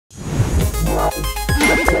The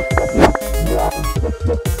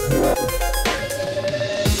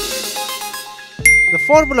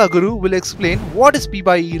Formula Guru will explain what is P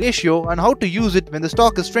by E ratio and how to use it when the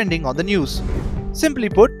stock is trending on the news. Simply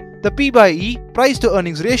put, the P by E, price to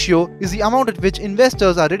earnings ratio, is the amount at which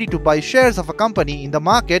investors are ready to buy shares of a company in the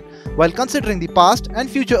market while considering the past and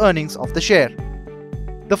future earnings of the share.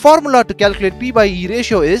 The formula to calculate P by E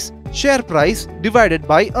ratio is share price divided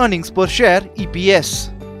by earnings per share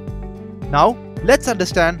 (EPS). Now, let's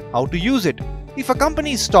understand how to use it. If a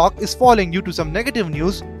company's stock is falling due to some negative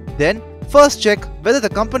news, then first check whether the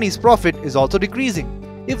company's profit is also decreasing.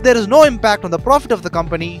 If there is no impact on the profit of the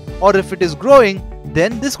company, or if it is growing,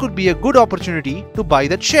 then this could be a good opportunity to buy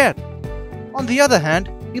that share. On the other hand,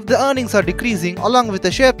 if the earnings are decreasing along with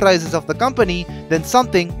the share prices of the company, then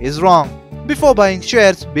something is wrong. Before buying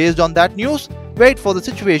shares based on that news, wait for the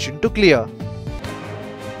situation to clear.